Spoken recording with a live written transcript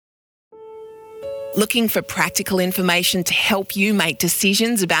Looking for practical information to help you make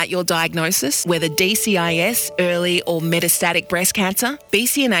decisions about your diagnosis, whether DCIS, early or metastatic breast cancer?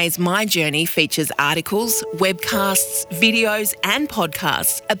 BCNA's My Journey features articles, webcasts, videos and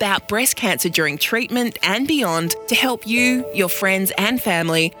podcasts about breast cancer during treatment and beyond to help you, your friends and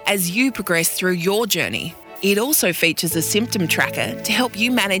family as you progress through your journey. It also features a symptom tracker to help you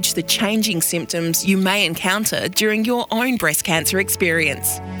manage the changing symptoms you may encounter during your own breast cancer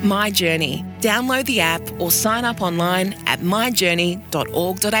experience. My Journey. Download the app or sign up online at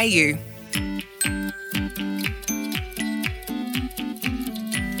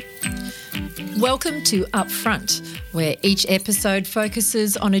myjourney.org.au. Welcome to Upfront, where each episode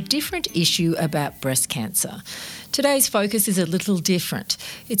focuses on a different issue about breast cancer. Today's focus is a little different.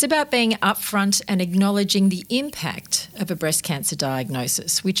 It's about being upfront and acknowledging the impact of a breast cancer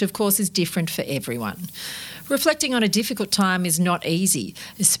diagnosis, which of course is different for everyone. Reflecting on a difficult time is not easy,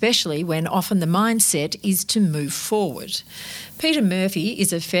 especially when often the mindset is to move forward. Peta Murphy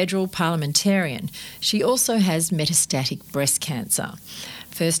is a federal parliamentarian. She also has metastatic breast cancer.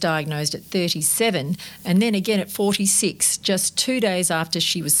 First diagnosed at 37 and then again at 46, just 2 days after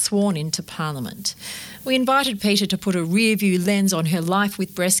she was sworn into Parliament. We invited Peta to put a rear-view lens on her life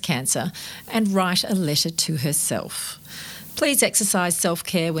with breast cancer and write a letter to herself. Please exercise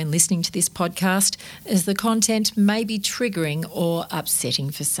self-care when listening to this podcast, as the content may be triggering or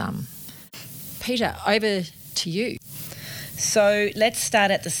upsetting for some. Peta, over to you. So let's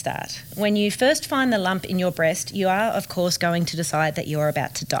start at the start. When you first find the lump in your breast, you are, of course, going to decide that you're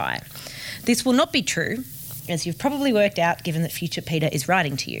about to die. This will not be true, as you've probably worked out given that future Peta is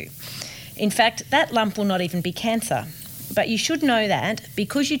writing to you. In fact, that lump will not even be cancer. But you should know that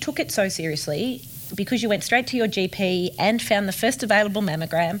because you took it so seriously, because you went straight to your GP and found the first available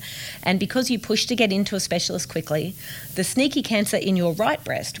mammogram, and because you pushed to get into a specialist quickly, the sneaky cancer in your right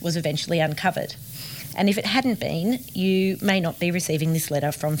breast was eventually uncovered. And if it hadn't been, you may not be receiving this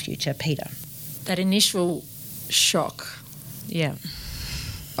letter from future Peta. That initial shock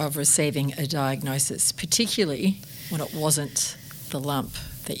of receiving a diagnosis, particularly when it wasn't the lump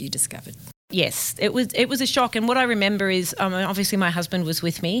that you discovered. Yes, it was a shock. And what I remember is, obviously my husband was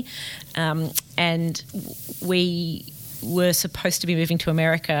with me, and we were supposed to be moving to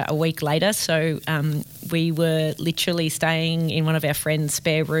America a week later, so we were literally staying in one of our friends'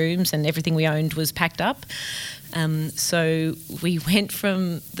 spare rooms and everything we owned was packed up. So we went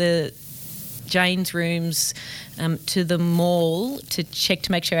from the Jane's rooms to the mall to check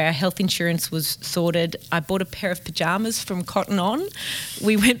to make sure our health insurance was sorted. I bought a pair of pyjamas from Cotton On.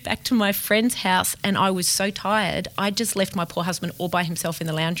 We went back to my friend's house and I was so tired, I just left my poor husband all by himself in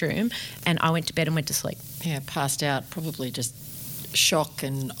the lounge room and I went to bed and went to sleep. Yeah, passed out, probably just shock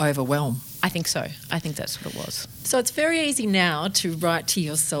and overwhelm. I think so. I think that's what it was. So it's very easy now to write to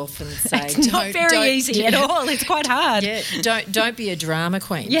yourself and say, it's not very easy at all. It's quite hard. Yeah, don't be a drama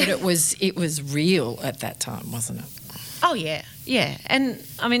queen. Yeah. But it was real at that time, wasn't it? Oh yeah. And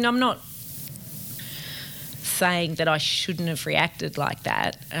I mean, I'm not saying that I shouldn't have reacted like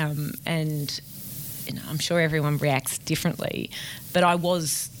that. And you know, I'm sure everyone reacts differently. But I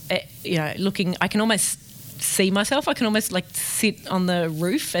was, looking. I can almost see myself. I can almost sit on the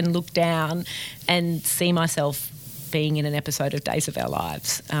roof and look down and see myself being in an episode of Days of Our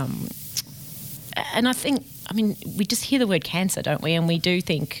Lives. And I think, we just hear the word cancer, don't we? And we do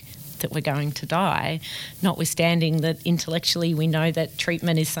think that we're going to die, notwithstanding that intellectually we know that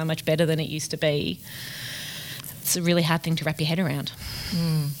treatment is so much better than it used to be. It's a really hard thing to wrap your head around.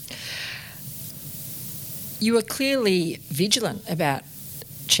 You were clearly vigilant about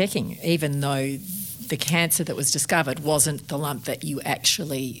checking, even though the cancer that was discovered wasn't the lump that you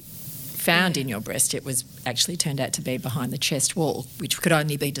actually found in your breast. It was actually turned out to be behind the chest wall, which could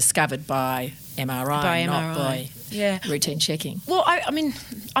only be discovered by MRI, not by routine checking. Well,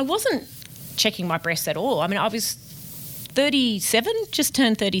 I wasn't checking my breasts at all. I was 37, just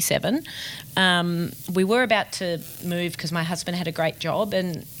turned 37. We were about to move because my husband had a great job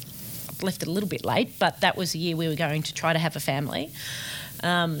and left it a little bit late, but that was the year we were going to try to have a family.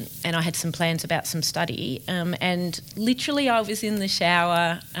 And I had some plans about some study. And literally I was in the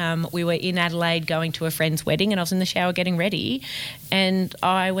shower. We were in Adelaide going to a friend's wedding and I was in the shower getting ready. And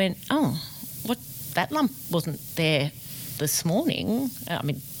I went, that lump wasn't there this morning.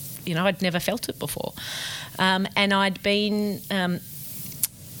 I'd never felt it before. And I'd been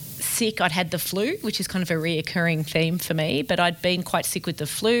sick. I'd had the flu, which is kind of a reoccurring theme for me, but I'd been quite sick with the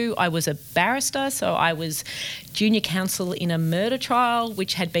flu. I was a barrister, so I was junior counsel in a murder trial,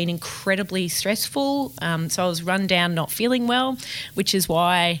 which had been incredibly stressful. So I was run down, not feeling well, which is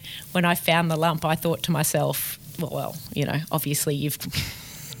why when I found the lump, I thought to myself, well, obviously you've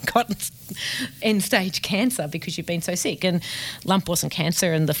got end-stage cancer because you've been so sick. And lump wasn't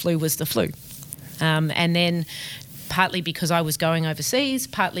cancer and the flu was the flu. And then partly because I was going overseas,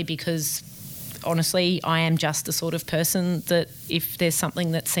 partly because, honestly, I am just the sort of person that if there's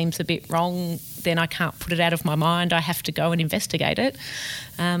something that seems a bit wrong, then I can't put it out of my mind. I have to go and investigate it.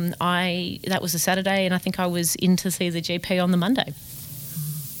 That was a Saturday, and I think I was in to see the GP on the Monday.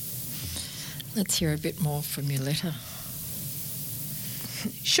 Let's hear a bit more from your letter.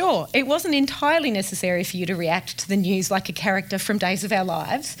 Sure, it wasn't entirely necessary for you to react to the news like a character from Days of Our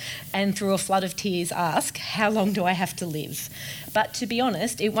Lives and through a flood of tears ask, how long do I have to live? But to be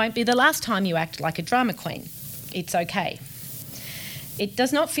honest, it won't be the last time you act like a drama queen. It's okay. It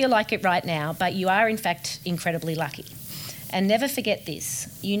does not feel like it right now, but you are in fact incredibly lucky. And never forget this.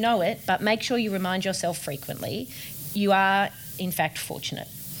 You know it, but make sure you remind yourself frequently. You are in fact fortunate.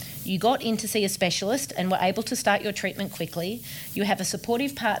 You got in to see a specialist and were able to start your treatment quickly. You have a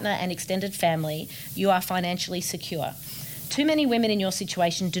supportive partner and extended family. You are financially secure. Too many women in your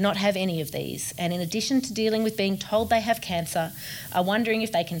situation do not have any of these, and in addition to dealing with being told they have cancer, are wondering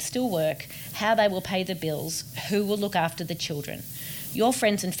if they can still work, how they will pay the bills, who will look after the children. Your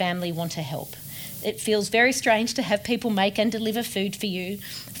friends and family want to help. It feels very strange to have people make and deliver food for you,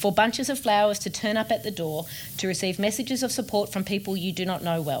 for bunches of flowers to turn up at the door, to receive messages of support from people you do not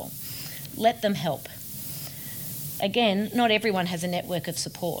know well. Let them help. Again, not everyone has a network of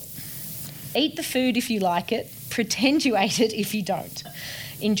support. Eat the food if you like it, pretend you ate it if you don't.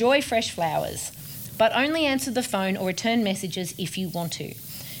 Enjoy fresh flowers, but only answer the phone or return messages if you want to.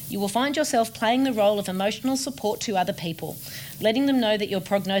 You will find yourself playing the role of emotional support to other people, letting them know that your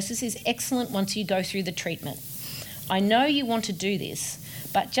prognosis is excellent once you go through the treatment. I know you want to do this,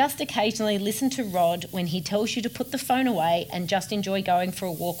 but just occasionally listen to Rod when he tells you to put the phone away and just enjoy going for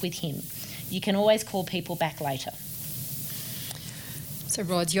a walk with him. You can always call people back later. So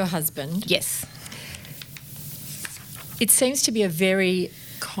Rod, your husband. Yes. It seems to be a very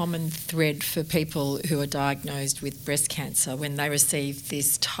common thread for people who are diagnosed with breast cancer when they receive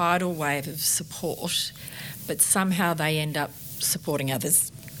this tidal wave of support, but somehow they end up supporting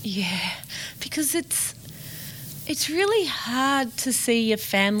others. Yeah, because it's really hard to see your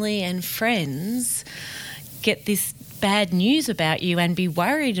family and friends get this bad news about you and be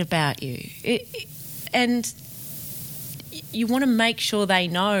worried about you. And you want to make sure they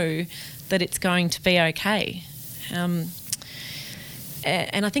know that it's going to be okay.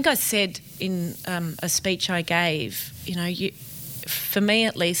 And I think I said in a speech I gave, for me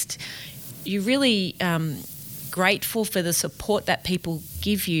at least, you're really grateful for the support that people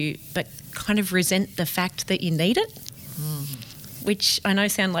give you, but kind of resent the fact that you need it, which I know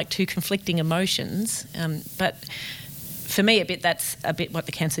sound like two conflicting emotions, but for me that's a bit what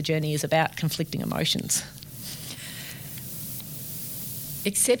the cancer journey is about, conflicting emotions.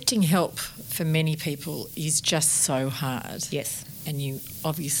 Accepting help for many people is just so hard. Yes. And you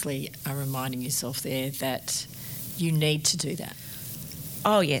obviously are reminding yourself there that you need to do that.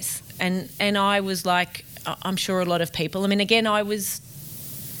 Oh, yes. And I was like, I'm sure a lot of people. I mean, again, I was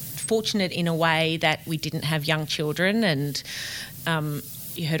fortunate in a way that we didn't have young children, and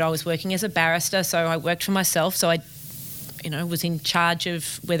you heard I was working as a barrister, so I worked for myself. So I, was in charge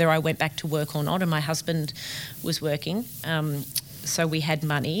of whether I went back to work or not, and my husband was working. So we had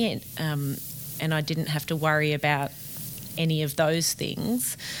money, and I didn't have to worry about any of those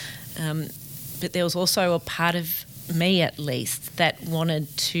things. But there was also a part of me, at least, that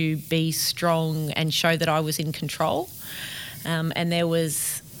wanted to be strong and show that I was in control. And there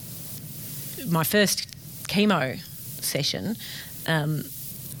was my first chemo session.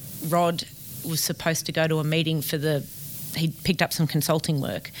 Rod was supposed to go to a meeting he picked up some consulting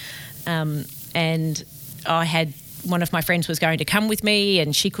work. And I had one of my friends was going to come with me,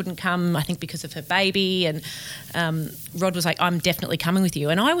 and she couldn't come, I think, because of her baby. And Rod was like, I'm definitely coming with you.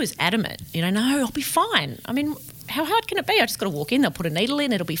 And I was adamant, no, I'll be fine. I mean, how hard can it be? I just got to walk in, they'll put a needle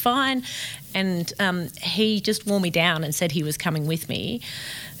in, it'll be fine. And he just wore me down and said he was coming with me.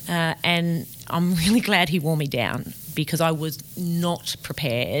 And I'm really glad he wore me down, because I was not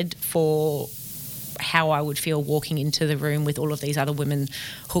prepared for how I would feel walking into the room with all of these other women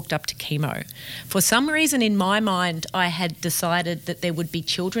hooked up to chemo. For some reason in my mind, I had decided that there would be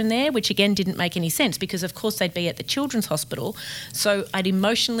children there, which again didn't make any sense, because of course they'd be at the children's hospital. So I'd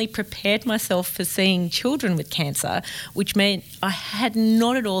emotionally prepared myself for seeing children with cancer, which meant I had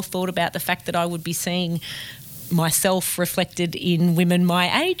not at all thought about the fact that I would be seeing myself reflected in women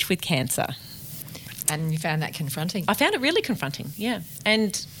my age with cancer. And you found that confronting? I found it really confronting, yeah.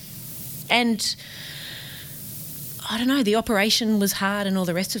 And I don't know, the operation was hard and all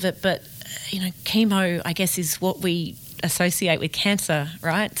the rest of it, but, chemo, I guess, is what we associate with cancer,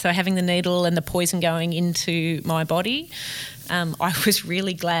 right? So having the needle and the poison going into my body, I was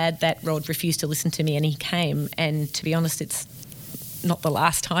really glad that Rod refused to listen to me and he came. And to be honest, it's not the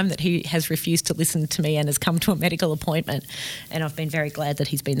last time that he has refused to listen to me and has come to a medical appointment. And I've been very glad that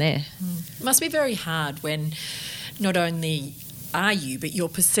he's been there. It must be very hard when not only are you, but you're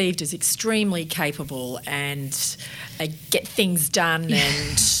perceived as extremely capable and get things done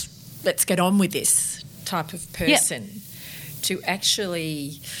and let's get on with this type of person, to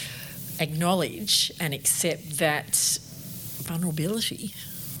actually acknowledge and accept that vulnerability.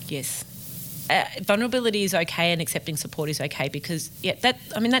 Yes. Vulnerability is okay and accepting support is okay, because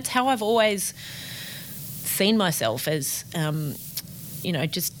that's how I've always seen myself, as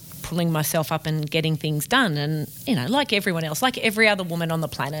just pulling myself up and getting things done. And like everyone else, like every other woman on the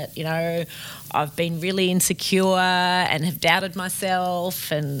planet, I've been really insecure and have doubted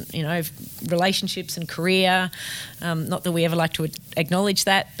myself, and relationships and career, not that we ever like to acknowledge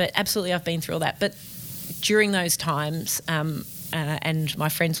that, but absolutely I've been through all that. But during those times, and my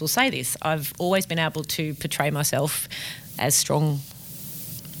friends will say this, I've always been able to portray myself as strong,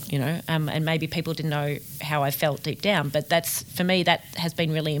 and maybe people didn't know how I felt deep down, but for me, that has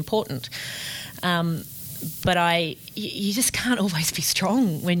been really important. But you just can't always be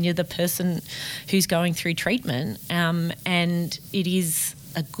strong when you're the person who's going through treatment, and it is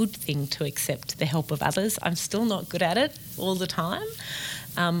a good thing to accept the help of others. I'm still not good at it all the time,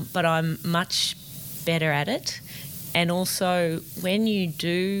 but I'm much better at it. And also, when you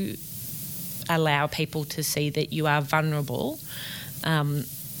do allow people to see that you are vulnerable,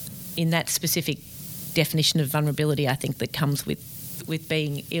 in that specific definition of vulnerability, I think that comes with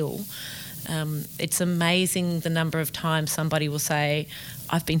being ill, it's amazing the number of times somebody will say,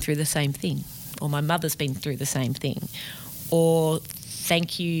 I've been through the same thing, or my mother's been through the same thing, or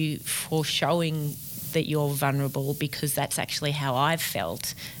thank you for showing that you're vulnerable, because that's actually how I've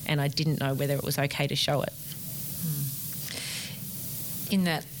felt and I didn't know whether it was okay to show it. In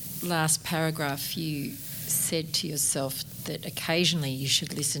that last paragraph, you said to yourself that occasionally you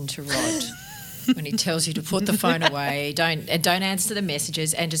should listen to Rod when he tells you to put the phone away, don't answer the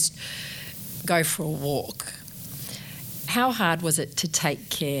messages, and just go for a walk. How hard was it to take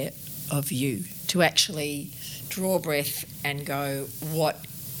care of you, to actually draw a breath and go, what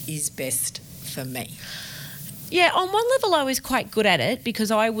is best for me? Yeah, on one level I was quite good at it,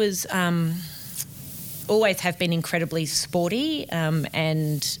 because I was always have been incredibly sporty,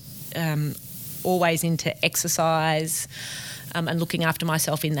 and always into exercise, and looking after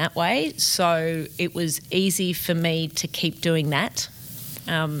myself in that way. So it was easy for me to keep doing that.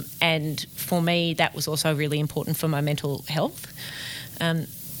 And for me, that was also really important for my mental health.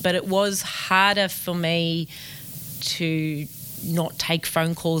 But it was harder for me to not take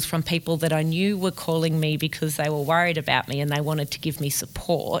phone calls from people that I knew were calling me because they were worried about me and they wanted to give me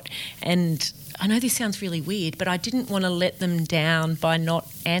support. And I know this sounds really weird, but I didn't want to let them down by not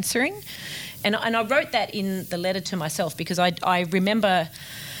answering. And I wrote that in the letter to myself, because I remember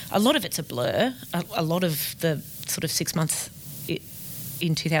a lot of it's a blur. A lot of the sort of 6 months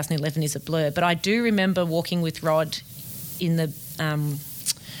in 2011 is a blur. But I do remember walking with Rod in the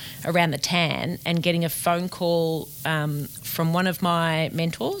around the Tan and getting a phone call from one of my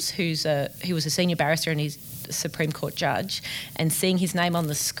mentors, he was a senior barrister and he's a Supreme Court judge, and seeing his name on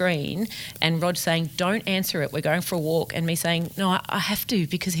the screen and Rod saying, don't answer it, we're going for a walk, and me saying, no, I have to,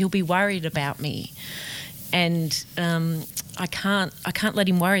 because he'll be worried about me. And I can't let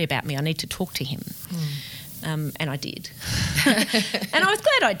him worry about me. I need to talk to him. And I did. And I was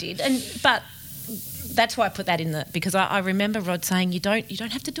glad I did. But that's why I put that in because I remember Rod saying, you don't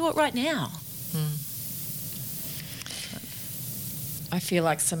have to do it right now. I feel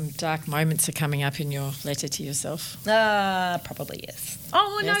like some dark moments are coming up in your letter to yourself. Probably, yes.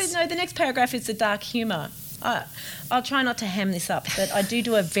 Oh, yes. No, the next paragraph is the dark humour. I'll try not to ham this up, but I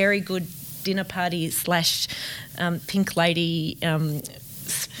do a very good dinner party / Pink Lady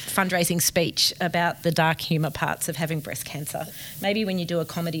fundraising speech about the dark humour parts of having breast cancer. Maybe when you do a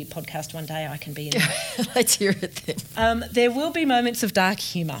comedy podcast one day I can be in there. Let's hear it then. There will be moments of dark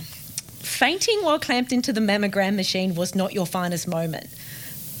humour. Fainting while clamped into the mammogram machine was not your finest moment.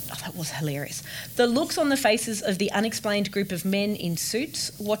 Oh, that was hilarious. The looks on the faces of the unexplained group of men in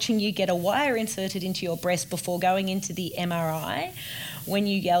suits watching you get a wire inserted into your breast before going into the MRI, when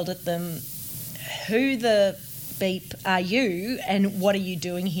you yelled at them, who the beep are you and what are you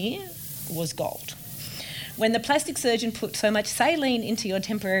doing here, was gold. When the plastic surgeon put so much saline into your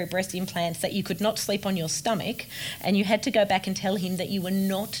temporary breast implants that you could not sleep on your stomach, and you had to go back and tell him that you were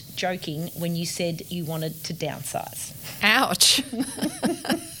not joking when you said you wanted to downsize. Ouch.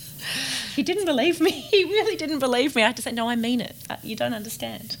 He didn't believe me. He really didn't believe me. I had to say, no, I mean it. You don't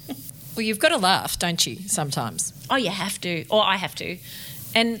understand. Well, you've got to laugh, don't you, sometimes? Oh, you have to. Or I have to.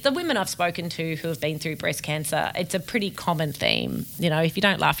 And the women I've spoken to who have been through breast cancer, it's a pretty common theme. You know, if you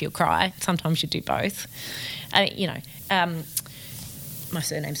don't laugh, you'll cry. Sometimes you do both. My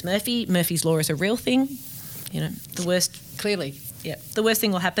surname's Murphy. Murphy's Law is a real thing. You know, the worst... Clearly. Yeah, the worst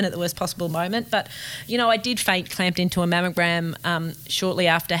thing will happen at the worst possible moment. But, you know, I did faint clamped into a mammogram shortly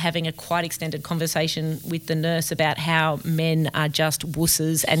after having a quite extended conversation with the nurse about how men are just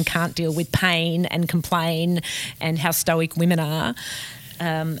wusses and can't deal with pain and complain, and how stoic women are.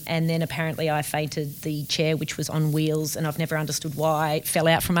 And then apparently I fainted. The chair, which was on wheels, and I've never understood why, fell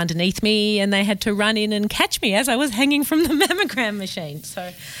out from underneath me, and they had to run in and catch me as I was hanging from the mammogram machine.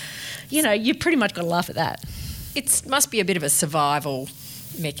 So, you know, you pretty much got to laugh at that. It must be a bit of a survival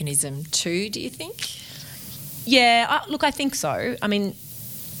mechanism too, do you think? Yeah, look, I think so. I mean,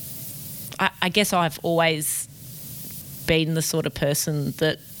 I guess I've always been the sort of person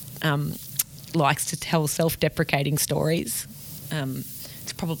that likes to tell self-deprecating stories.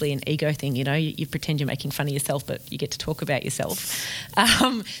 It's probably an ego thing, you know. You pretend you're making fun of yourself, but you get to talk about yourself.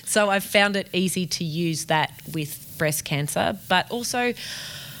 So I've found it easy to use that with breast cancer. But also,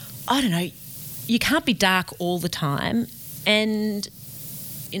 I don't know, you can't be dark all the time. And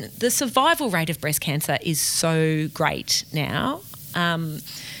you know, the survival rate of breast cancer is so great now.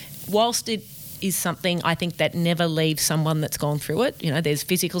 Whilst it is something I think that never leaves someone that's gone through it, you know, there's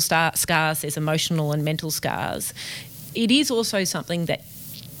physical scars, there's emotional and mental scars. It is also something that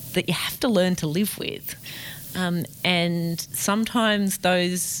you have to learn to live with. And sometimes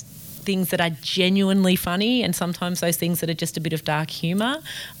those things that are genuinely funny, and sometimes those things that are just a bit of dark humour,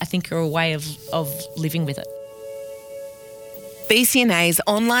 I think are a way of living with it. BCNA's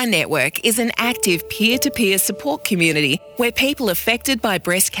online network is an active peer-to-peer support community where people affected by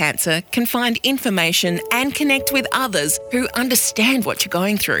breast cancer can find information and connect with others who understand what you're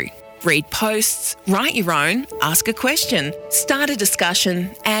going through. Read posts, write your own, ask a question, start a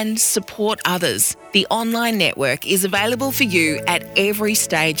discussion, and support others. The online network is available for you at every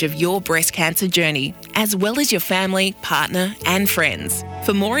stage of your breast cancer journey, as well as your family, partner, and friends.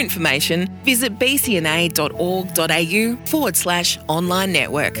 For more information, visit bcna.org.au/online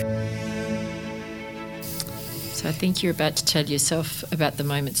network. So I think you're about to tell yourself about the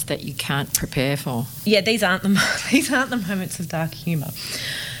moments that you can't prepare for. Yeah, these aren't the moments of dark humour.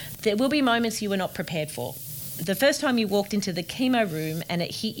 There will be moments you were not prepared for. The first time you walked into the chemo room and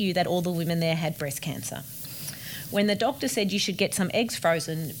it hit you that all the women there had breast cancer. When the doctor said you should get some eggs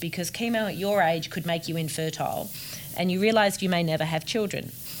frozen because chemo at your age could make you infertile, and you realised you may never have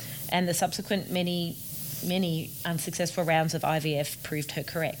children. And the subsequent many unsuccessful rounds of IVF proved her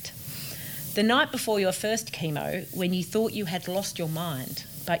correct. The night before your first chemo, when you thought you had lost your mind,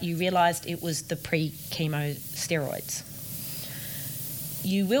 but you realised it was the pre-chemo steroids.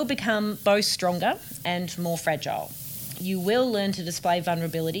 You will become both stronger and more fragile. You will learn to display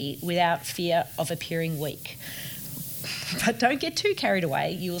vulnerability without fear of appearing weak. But don't get too carried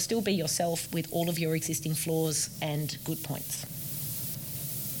away. You will still be yourself with all of your existing flaws and good points.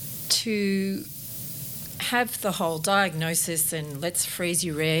 To have the whole diagnosis and let's freeze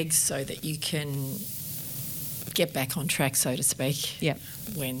your eggs so that you can get back on track, so to speak, Yeah.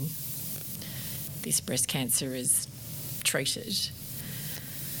 when this breast cancer is treated.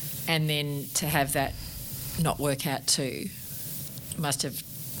 And then to have that not work out too must have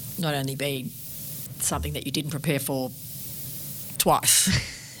not only been something that you didn't prepare for twice.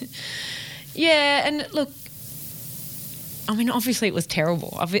 Yeah, and look, I mean, obviously it was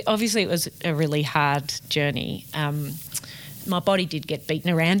terrible. Obviously it was a really hard journey. My body did get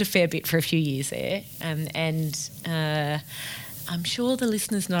beaten around a fair bit for a few years there, and I'm sure the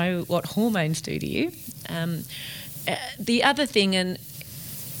listeners know what hormones do to you. The other thing, and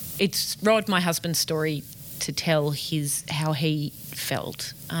it's Rod, my husband's story, to tell how he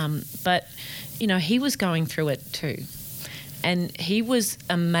felt. But, you know, he was going through it too. And he was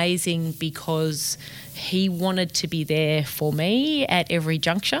amazing because he wanted to be there for me at every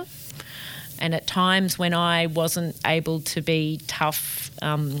juncture. And at times when I wasn't able to be tough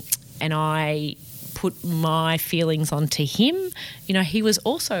and I put my feelings onto him, you know, he was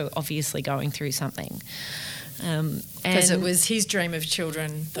also obviously going through something. Because it was his dream of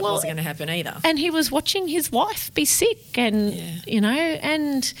children that wasn't going to happen either. And he was watching his wife be sick and, you know,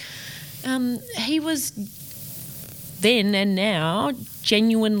 and he was then and now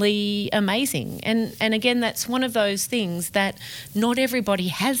genuinely amazing. And again, that's one of those things that not everybody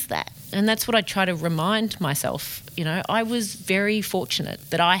has that. And that's what I try to remind myself. You know, I was very fortunate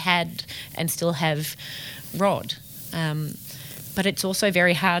that I had and still have Rod. But it's also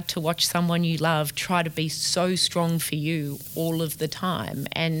very hard to watch someone you love try to be so strong for you all of the time.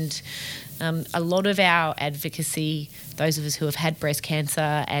 And a lot of our advocacy, those of us who have had breast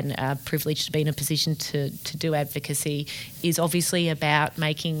cancer and are privileged to be in a position to do advocacy, is obviously about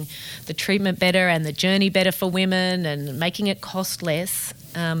making the treatment better and the journey better for women and making it cost less.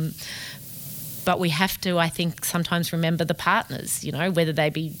 But we have to, I think, sometimes remember the partners, whether they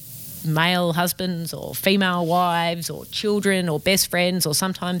be male husbands or female wives or children or best friends, or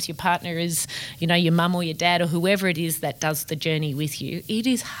sometimes your partner is, your mum or your dad or whoever it is that does the journey with you. It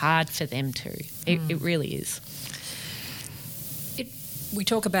is hard for them too. It really is. We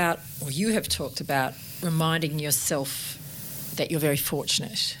talk about, or you have talked about, reminding yourself that you're very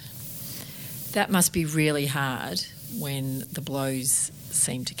fortunate. That must be really hard when the blows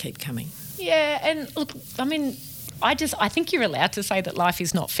seem to keep coming. Yeah, and look, I think you're allowed to say that life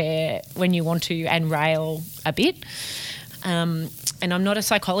is not fair when you want to and rail a bit. And I'm not a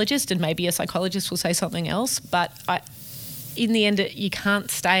psychologist, and maybe a psychologist will say something else, but in the end, you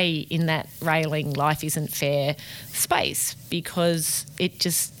can't stay in that railing life isn't fair space, because it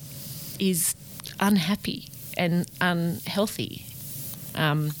just is unhappy and unhealthy.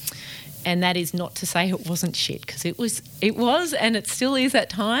 And that is not to say it wasn't shit, because it was, and it still is at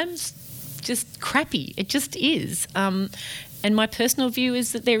times, just crappy. It just is. And my personal view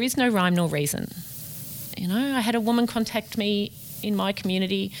is that there is no rhyme nor reason. I had a woman contact me in my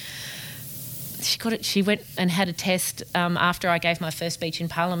community. She went and had a test after I gave my first speech in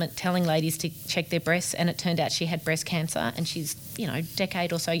Parliament telling ladies to check their breasts, and it turned out she had breast cancer, and she's, a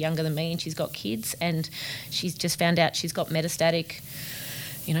decade or so younger than me, and she's got kids, and she's just found out she's got metastatic,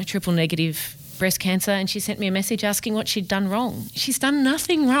 triple negative breast cancer, and she sent me a message asking what she'd done wrong. She's done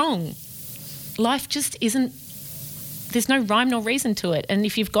nothing wrong. Life just isn't, there's no rhyme nor reason to it. And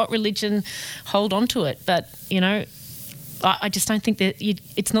if you've got religion, hold on to it. But, I just don't think that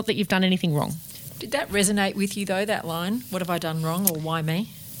it's not that you've done anything wrong. Did that resonate with you though, that line? What have I done wrong, or why me?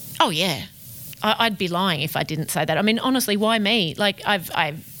 Oh, yeah. I'd be lying if I didn't say that. Honestly, why me? Like,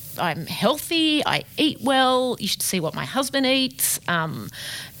 I'm healthy, I eat well, you should see what my husband eats.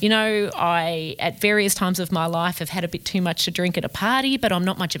 I, at various times of my life, have had a bit too much to drink at a party, but I'm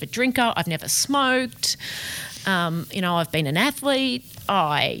not much of a drinker. I've never smoked. I've been an athlete.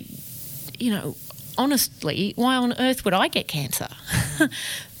 Honestly, why on earth would I get cancer?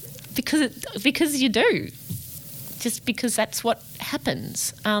 Because you do. Just because that's what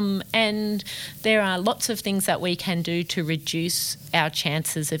happens. And there are lots of things that we can do to reduce our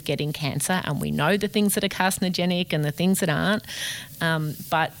chances of getting cancer, and we know the things that are carcinogenic and the things that aren't.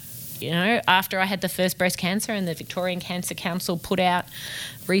 But after I had the first breast cancer, and the Victorian Cancer Council put out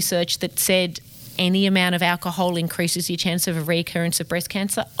research that said any amount of alcohol increases your chance of a recurrence of breast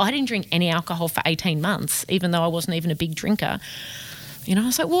cancer, I didn't drink any alcohol for 18 months, even though I wasn't even a big drinker. I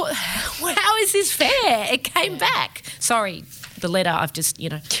was like, well, how is this fair? It came back. Sorry, the letter, I've just,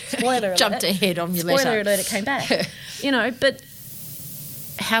 spoiler alert. Jumped ahead on your letter. Spoiler alert, it came back. But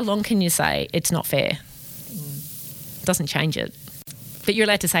how long can you say it's not fair? Doesn't change it. But you're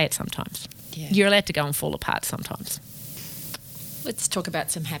allowed to say it sometimes. Yeah. You're allowed to go and fall apart sometimes. Let's talk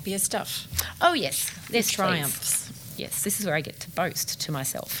about some happier stuff. Oh, yes. There's triumphs. Please. Yes, this is where I get to boast to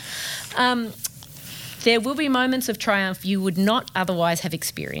myself. There will be moments of triumph you would not otherwise have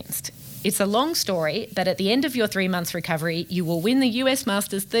experienced. It's a long story, but at the end of your 3 months recovery, you will win the US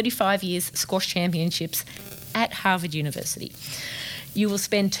Masters 35 Years Squash Championships at Harvard University. You will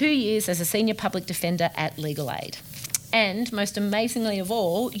spend 2 years as a senior public defender at Legal Aid. And most amazingly of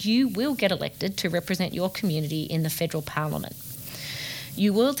all, you will get elected to represent your community in the federal parliament.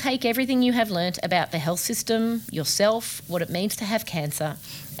 You will take everything you have learnt about the health system, yourself, what it means to have cancer,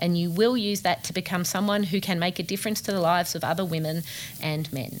 and you will use that to become someone who can make a difference to the lives of other women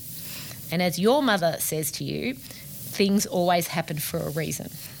and men. And as your mother says to you, things always happen for a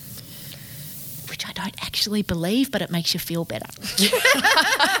reason. Which I don't actually believe, but it makes you feel better.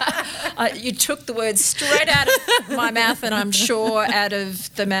 You took the words straight out of my mouth, and I'm sure out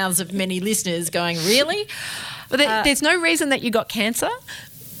of the mouths of many listeners going, really? But there's no reason that you got cancer,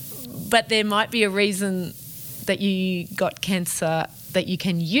 but there might be a reason that you got cancer that you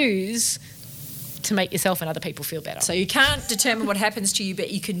can use to make yourself and other people feel better. So you can't determine what happens to you,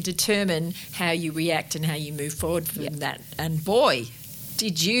 but you can determine how you react and how you move forward from that. And boy,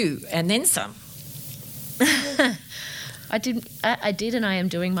 did you, and then some. I did, and I am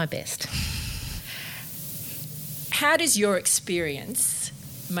doing my best. How does your experience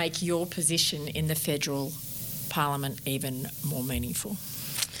make your position in the federal parliament even more meaningful?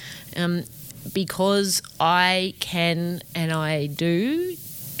 Because I can and I do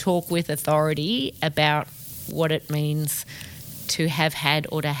talk with authority about what it means to have had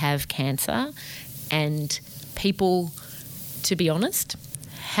or to have cancer, and people, to be honest,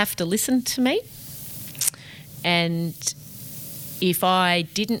 have to listen to me. And if I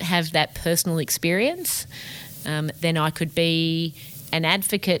didn't have that personal experience, then I could be an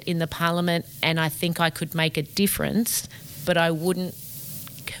advocate in the Parliament, and I think I could make a difference, but I wouldn't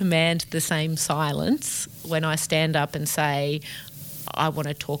command the same silence when I stand up and say, I want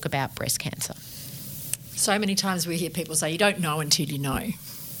to talk about breast cancer. So many times we hear people say, you don't know until you know.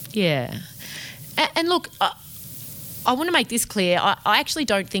 Yeah. And look, I want to make this clear. I actually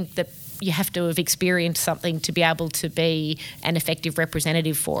don't think that you have to have experienced something to be able to be an effective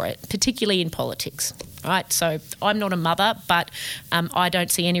representative for it, particularly in politics, right? So I'm not a mother, but I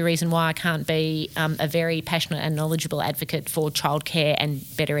don't see any reason why I can't be a very passionate and knowledgeable advocate for childcare and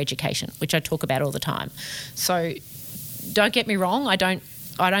better education, which I talk about all the time. So don't get me wrong, I don't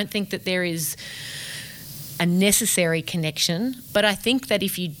think that there is a necessary connection, but I think that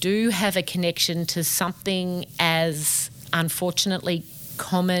if you do have a connection to something as unfortunately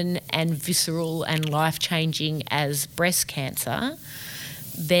common and visceral and life-changing as breast cancer,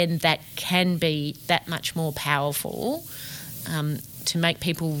 then that can be that much more powerful to make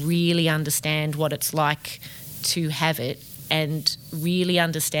people really understand what it's like to have it, and really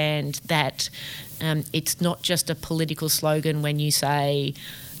understand that it's not just a political slogan when you say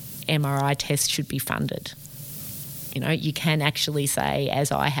MRI tests should be funded. You know, you can actually say, as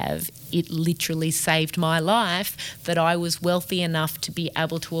I have, it literally saved my life that I was wealthy enough to be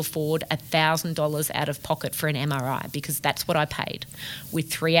able to afford $1,000 out of pocket for an MRI, because that's what I paid.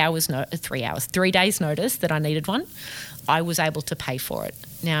 With 3 days notice that I needed one, I was able to pay for it.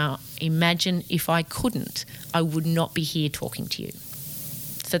 Now, imagine if I couldn't, I would not be here talking to you.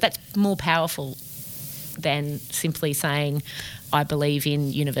 So that's more powerful than simply saying, I believe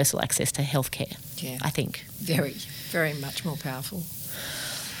in universal access to healthcare, I think. Very, very much more powerful.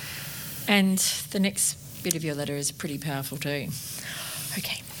 And the next bit of your letter is pretty powerful too.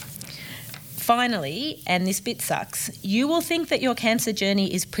 Okay. Finally, and this bit sucks, you will think that your cancer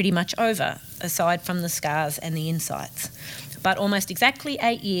journey is pretty much over, aside from the scars and the insights. But almost exactly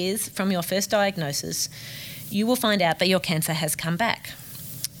 8 years from your first diagnosis, you will find out that your cancer has come back.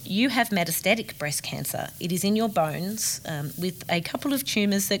 You have metastatic breast cancer. It is in your bones with a couple of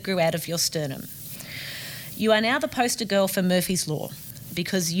tumours that grew out of your sternum. You are now the poster girl for Murphy's Law,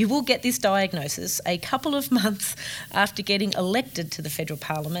 because you will get this diagnosis a couple of months after getting elected to the federal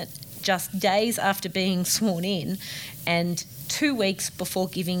parliament, just days after being sworn in, and 2 weeks before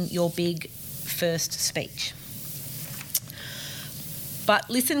giving your big first speech. But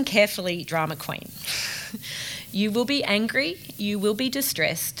listen carefully, drama queen. You will be angry, you will be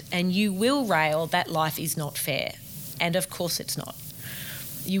distressed, and you will rail that life is not fair. And of course it's not.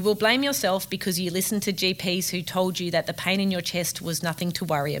 You will blame yourself because you listened to GPs who told you that the pain in your chest was nothing to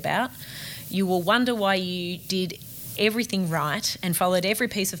worry about. You will wonder why you did everything right and followed every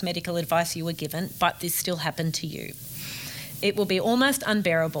piece of medical advice you were given, but this still happened to you. It will be almost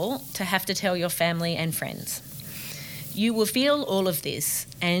unbearable to have to tell your family and friends. You will feel all of this,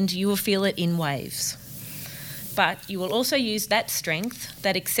 and you will feel it in waves. But you will also use that strength,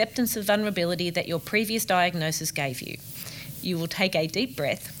 that acceptance of vulnerability that your previous diagnosis gave you. You will take a deep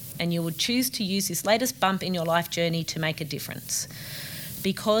breath, and you will choose to use this latest bump in your life journey to make a difference.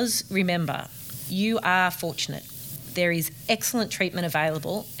 Because remember, you are fortunate. There is excellent treatment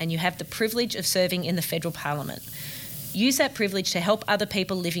available, and you have the privilege of serving in the federal parliament. Use that privilege to help other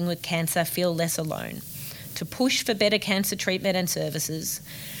people living with cancer feel less alone, to push for better cancer treatment and services,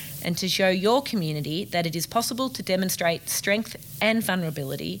 and to show your community that it is possible to demonstrate strength and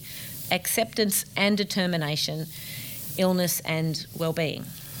vulnerability, acceptance and determination, illness and well-being.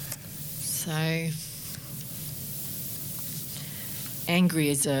 So, angry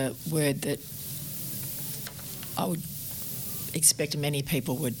is a word that I would expect many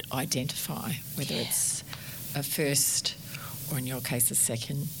people would identify, whether it's a first or, in your case, a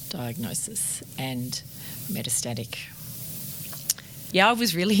second diagnosis, and metastatic. Yeah, I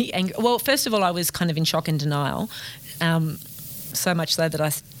was really angry. Well, first of all, I was kind of in shock and denial, so much so that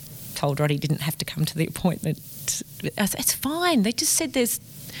I told Roddy he didn't have to come to the appointment. I said, it's fine. They just said there's,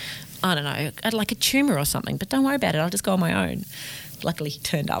 I don't know, like a tumour or something, but don't worry about it. I'll just go on my own. Luckily, he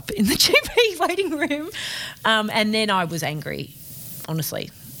turned up in the GP waiting room. And then I was angry, honestly.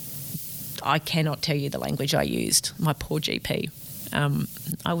 I cannot tell you the language I used, my poor GP.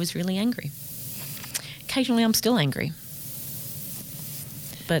 I was really angry. Occasionally, I'm still angry.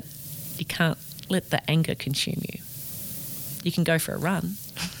 But you can't let the anger consume you. You can go for a run.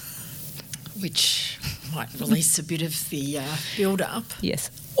 Which might release a bit of the build-up. Yes.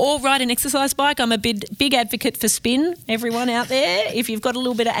 or ride an exercise bike. I'm a big advocate for spin, everyone out there. If you've got a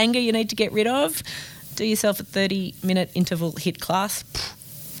little bit of anger you need to get rid of, do yourself a 30-minute interval HIIT class.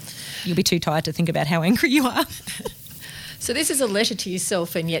 You'll be too tired to think about how angry you are. So this is a letter to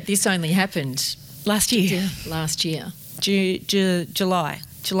yourself, and yet this only happened last year.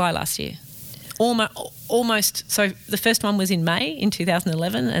 July last year. Almost. So the first one was in May in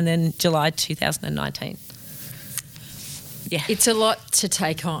 2011, and then July 2019. Yeah. It's a lot to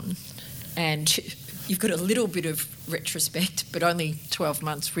take on, and you've got a little bit of retrospect, but only 12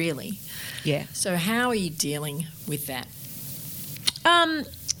 months really. Yeah. So how are you dealing with that? I'm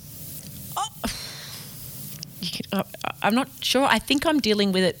not sure. I think I'm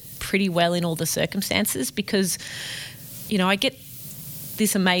dealing with it pretty well in all the circumstances because, I get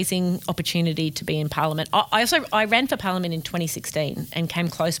this amazing opportunity to be in Parliament. I ran for Parliament in 2016 and came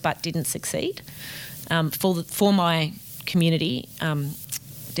close but didn't succeed for my community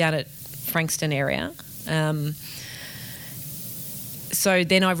down at Frankston area. So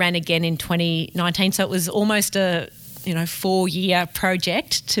then I ran again in 2019. So it was almost a 4-year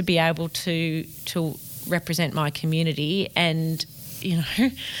project to be able to represent my community. And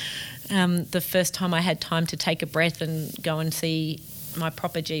the first time I had time to take a breath and go and see my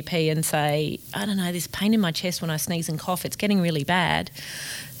proper GP and say, I don't know, this pain in my chest when I sneeze and cough, it's getting really bad,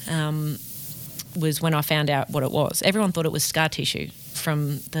 was when I found out what it was. Everyone thought it was scar tissue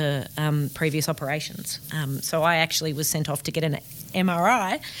from the previous operations. So I actually was sent off to get an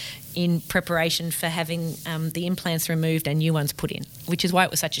MRI in preparation for having the implants removed and new ones put in, which is why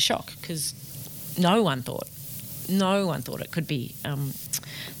it was such a shock, because no one thought it could be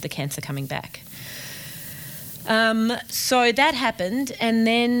the cancer coming back. So that happened, and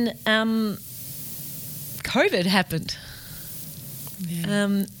then COVID happened.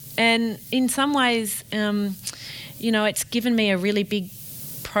 Yeah. And in some ways, it's given me a really big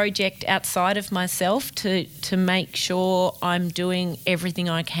project outside of myself to make sure I'm doing everything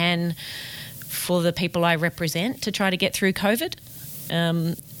I can for the people I represent to try to get through COVID.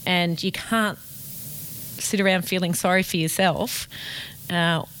 And you can't sit around feeling sorry for yourself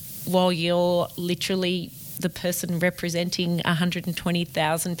while you're literally the person representing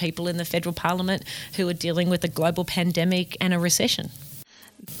 120,000 people in the federal parliament who are dealing with a global pandemic and a recession.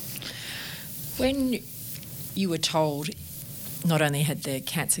 When you were told not only had the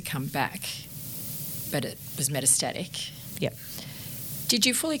cancer come back, but it was metastatic, yep, did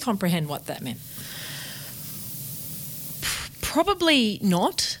you fully comprehend what that meant? Probably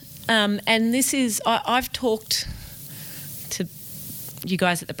not. And this is, I've talked to you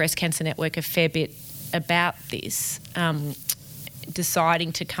guys at the Breast Cancer Network a fair bit about this,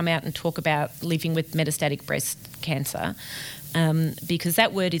 deciding to come out and talk about living with metastatic breast cancer, because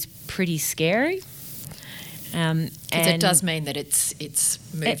that word is pretty scary. Because it does mean that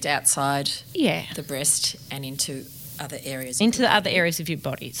it's moved outside the breast and into other areas. Into the other areas of your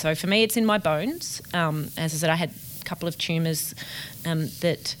body. So for me, it's in my bones. As I said, I had a couple of tumours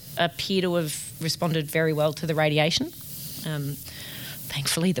that appear to have responded very well to the radiation.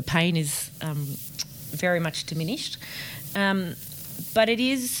 Thankfully, the pain is very much diminished. But it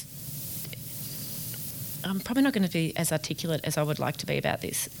is... I'm probably not going to be as articulate as I would like to be about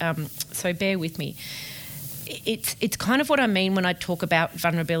this, so bear with me. It's kind of what I mean when I talk about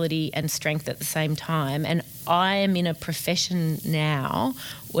vulnerability and strength at the same time, and I am in a profession now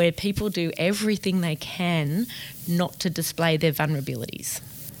where people do everything they can not to display their vulnerabilities,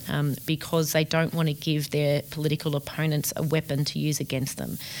 because they don't want to give their political opponents a weapon to use against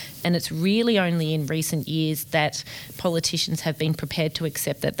them. And it's really only in recent years that politicians have been prepared to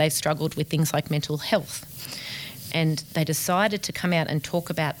accept that they've struggled with things like mental health. And they decided to come out and talk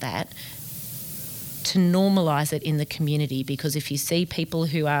about that to normalise it in the community, because if you see people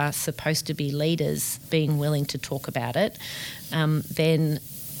who are supposed to be leaders being willing to talk about it, then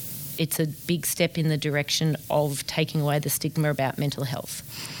it's a big step in the direction of taking away the stigma about mental health.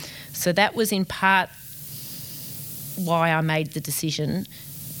 So that was in part why I made the decision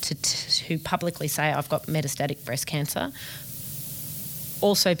to publicly say I've got metastatic breast cancer.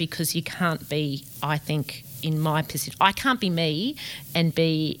 Also because you can't be, I think, in my position, I can't be me and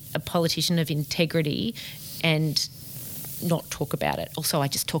be a politician of integrity and not talk about it. Also, I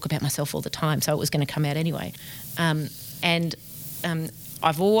just talk about myself all the time, so it was going to come out anyway.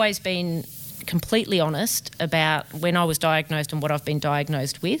 I've always been completely honest about when I was diagnosed and what I've been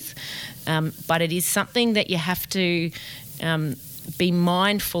diagnosed with, but it is something that you have to be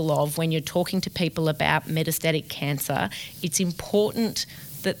mindful of when you're talking to people about metastatic cancer. It's important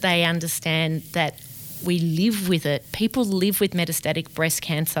that they understand that we live with it. People live with metastatic breast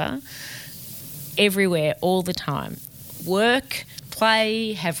cancer everywhere, all the time. Work,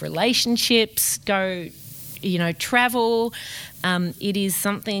 play, have relationships, go, travel. It is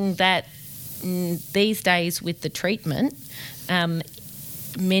something that these days with the treatment,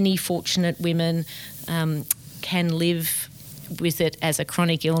 many fortunate women can live with it as a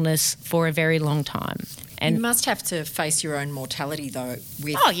chronic illness for a very long time. And you must have to face your own mortality, though,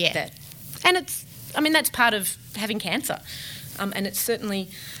 with that. And that's part of having cancer. And it's certainly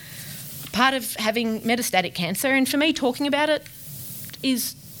part of having metastatic cancer. And for me, talking about it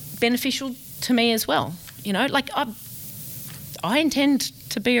is beneficial to me as well. I intend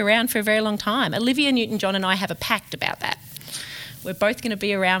to be around for a very long time. Olivia Newton-John and I have a pact about that. We're both going to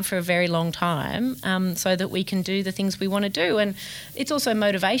be around for a very long time so that we can do the things we want to do. And it's also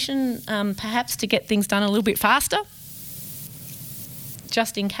motivation, perhaps, to get things done a little bit faster,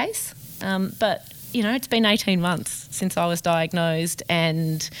 just in case. But, it's been 18 months since I was diagnosed,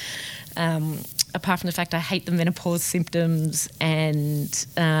 and apart from the fact I hate the menopause symptoms and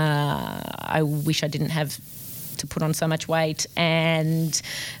I wish I didn't have to put on so much weight, and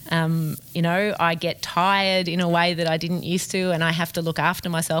I get tired in a way that I didn't used to, and I have to look after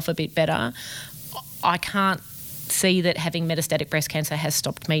myself a bit better. I can't see that having metastatic breast cancer has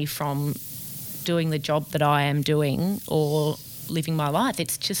stopped me from doing the job that I am doing or living my life.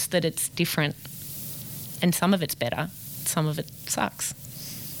 It's just that it's different, and some of it's better, some of it sucks.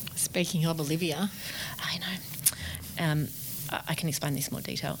 Speaking of Olivia, I know. I can explain this in more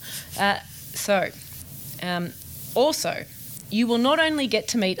detail. Also, you will not only get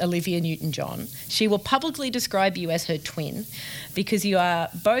to meet Olivia Newton-John, she will publicly describe you as her twin, because you are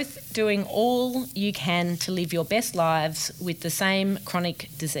both doing all you can to live your best lives with the same chronic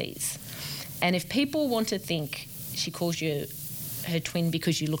disease. And if people want to think she calls you her twin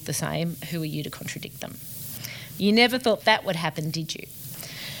because you look the same, who are you to contradict them? You never thought that would happen, did you?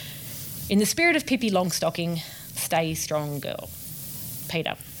 In the spirit of Pippi Longstocking, stay strong, girl.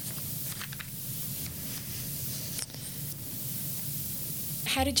 Peter.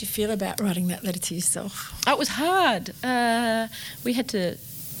 How did you feel about writing that letter to yourself? Oh, it was hard. We had to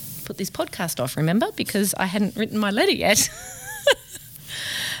put this podcast off, remember, because I hadn't written my letter yet.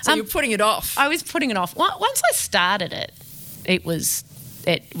 So you're putting it off? I was putting it off. Once I started it, it was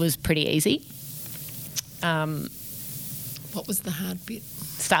pretty easy. What was the hard bit?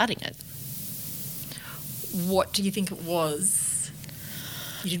 Starting it. What do you think it was?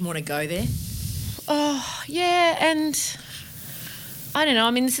 You didn't want to go there? Oh, yeah, and I don't know.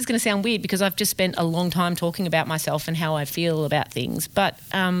 I mean, this is going to sound weird because I've just spent a long time talking about myself and how I feel about things. But,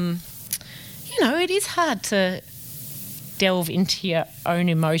 it is hard to delve into your own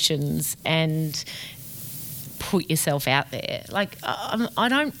emotions and put yourself out there. Like, I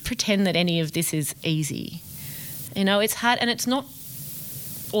don't pretend that any of this is easy. It's hard, and it's not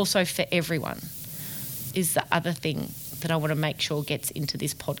also for everyone, is the other thing that I want to make sure gets into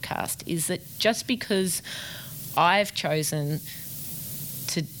this podcast, is that just because I've chosen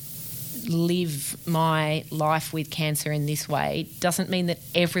to live my life with cancer in this way doesn't mean that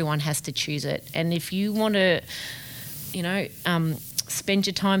everyone has to choose it. And if you want to, spend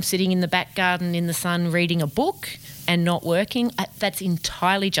your time sitting in the back garden in the sun reading a book and not working, that's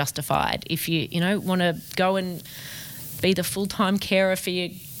entirely justified. If you, want to go and be the full-time carer for your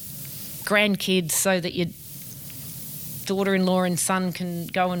grandkids so that your daughter-in-law and son can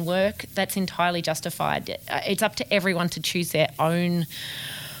go and work, that's entirely justified. It's up to everyone to choose their own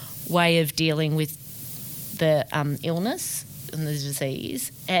way of dealing with the illness and the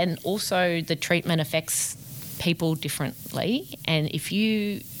disease, and also the treatment affects people differently. And if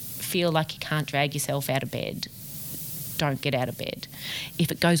you feel like you can't drag yourself out of bed, don't get out of bed.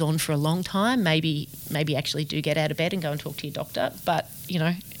 If it goes on for a long time, maybe actually do get out of bed and go and talk to your doctor. But,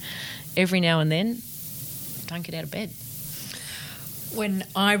 every now and then, don't get out of bed. When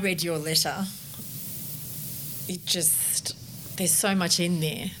I read your letter, there's so much in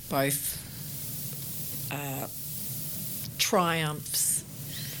there, both triumphs,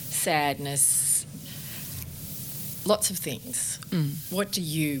 sadness, lots of things. What's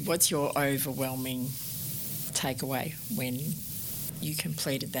your overwhelming takeaway when you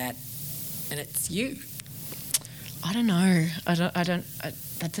completed that and it's you? I don't know.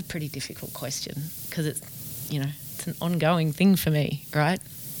 That's a pretty difficult question because it's an ongoing thing for me, right?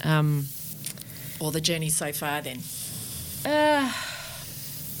 Or the journey so far then?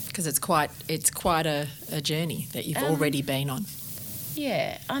 Because it's quite a journey that you've already been on.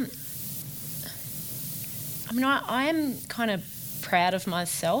 Yeah. I am kind of proud of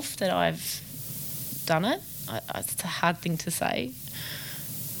myself that I've done it. It's a hard thing to say,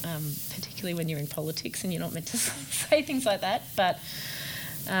 particularly when you're in politics and you're not meant to say things like that. But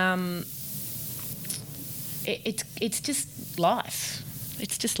it's just life.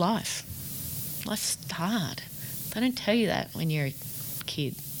 It's just life. Life's hard. They don't tell you that when you're a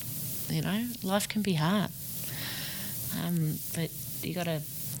kid. You know, life can be hard. But you got to...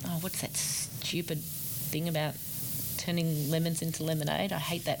 Oh, what's that stupid thing about turning lemons into lemonade? I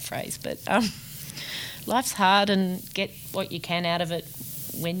hate that phrase. But life's hard, and get what you can out of it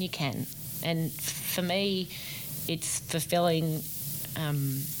when you can. And for me, it's fulfilling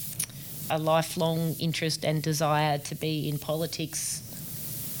a lifelong interest and desire to be in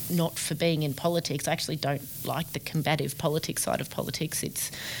politics, not for being in politics. I actually don't like the combative politics side of politics.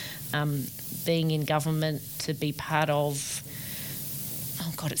 It's being in government to be part of,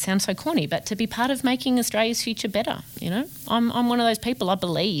 oh God, it sounds so corny, but to be part of making Australia's future better, you know. I'm one of those people. I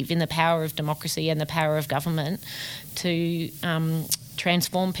believe in the power of democracy and the power of government to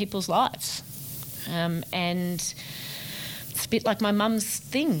transform people's lives. And it's a bit like my mum's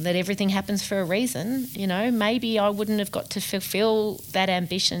thing, that everything happens for a reason. You know, maybe I wouldn't have got to fulfil that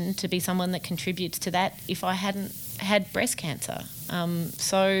ambition to be someone that contributes to that if I hadn't had breast cancer.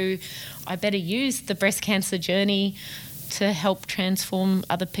 So I better use the breast cancer journey to help transform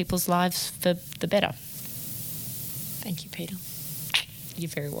other people's lives for the better. Thank you, Peta. You're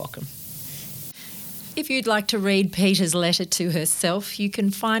very welcome. If you'd like to read Peta's letter to herself, you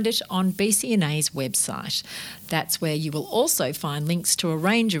can find it on BCNA's website. That's where you will also find links to a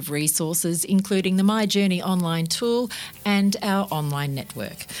range of resources, including the My Journey online tool and our online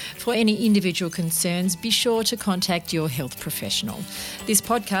network. For any individual concerns, be sure to contact your health professional. This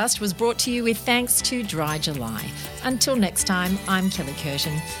podcast was brought to you with thanks to Dry July. Until next time, I'm Kelly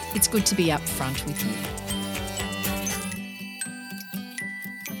Curtin. It's good to be up front with you.